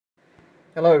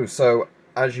Hello, so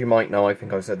as you might know, I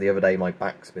think I said the other day my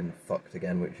back's been fucked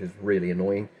again, which is really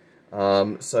annoying.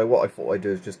 So what I thought I'd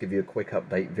do is just give you a quick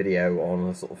update video on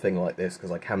a sort of thing like this,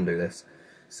 because I can do this.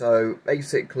 So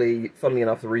basically, funnily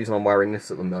enough, the reason I'm wearing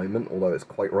this at the moment, although it's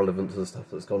quite relevant to the stuff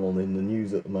that's gone on in the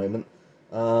news at the moment,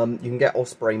 you can get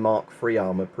Osprey Mark III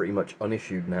armour pretty much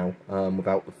unissued now,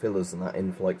 without the fillers and that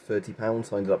in for like £30.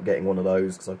 So I ended up getting one of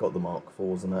those because I've got the Mark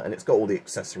IVs and that, and it's got all the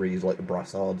accessories like the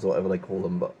brassards or whatever they call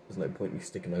them, but there's no point in me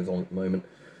sticking those on at the moment.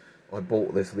 I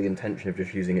bought this with the intention of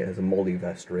just using it as a molly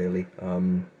vest, really,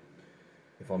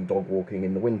 if I'm dog walking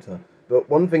in the winter. But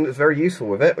one thing that's very useful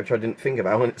with it, which I didn't think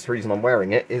about, and it's the reason I'm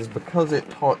wearing it, is because it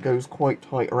goes quite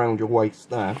tight around your waist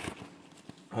there,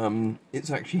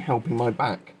 it's actually helping my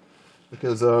back.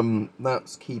 Because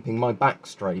that's keeping my back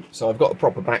straight. So I've got a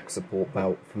proper back support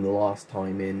belt from the last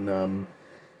time in, I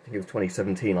think it was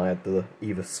 2017, I had the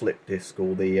either slip disc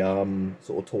or the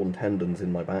sort of torn tendons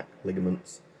in my back,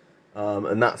 ligaments.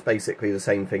 And that's basically the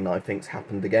same thing that I think's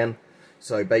happened again.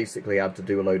 So basically I had to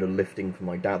do a load of lifting for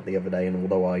my dad the other day, and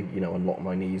although I, unlocked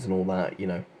my knees and all that,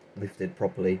 lifted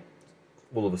properly,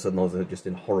 all of a sudden I was just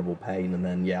in horrible pain, and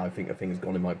then, yeah, I think the thing's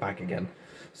gone in my back again.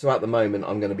 So at the moment,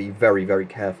 I'm going to be very, very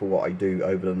careful what I do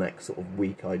over the next sort of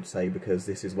week, I'd say, because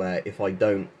this is where, if I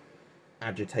don't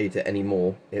agitate it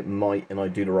anymore, it might, and I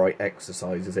do the right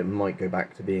exercises, it might go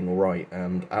back to being alright.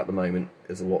 And at the moment,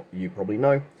 as what you probably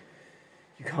know,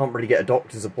 you can't really get a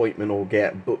doctor's appointment or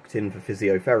get booked in for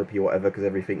physiotherapy or whatever, because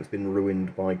everything's been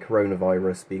ruined by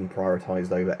coronavirus being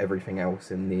prioritised over everything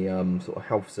else in the sort of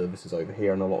health services over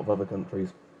here and a lot of other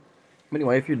countries.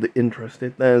 Anyway, if you're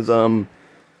interested, there's a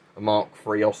Mark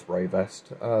III Osprey vest,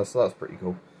 so that's pretty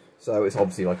cool. So it's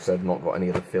obviously, like I said, not got any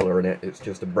of the filler in it, it's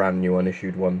just a brand new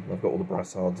unissued one. I've got all the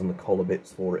brassards and the collar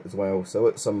bits for it as well, so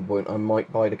at some point I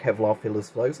might buy the Kevlar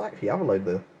fillers for those. I actually have a load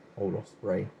of the old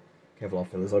Osprey Kevlar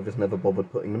fillers, I've just never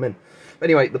bothered putting them in. But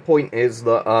anyway, the point is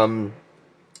that,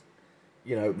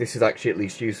 this is actually at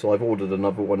least useful. I've ordered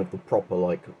another one of the proper,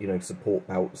 like, support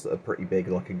belts that are pretty big,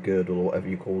 like a girdle or whatever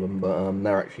you call them, but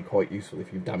they're actually quite useful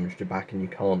if you've damaged your back and you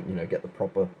can't, get the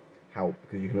proper help,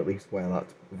 because you can at least wear that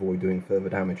to avoid doing further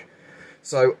damage.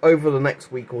 So, over the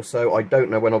next week or so, I don't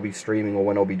know when I'll be streaming or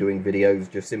when I'll be doing videos,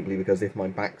 just simply because if my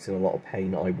back's in a lot of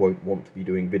pain, I won't want to be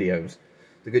doing videos.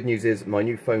 The good news is, my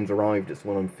new phone's arrived, it's the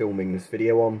one I'm filming this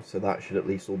video on, so that should at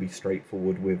least all be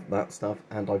straightforward with that stuff,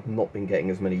 and I've not been getting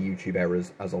as many YouTube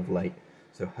errors as of late,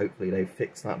 so hopefully they've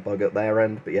fixed that bug at their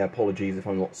end. But yeah, apologies if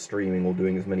I'm not streaming or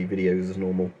doing as many videos as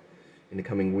normal in the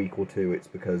coming week or two. It's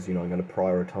because, I'm going to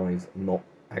prioritise not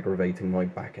aggravating my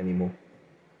back anymore.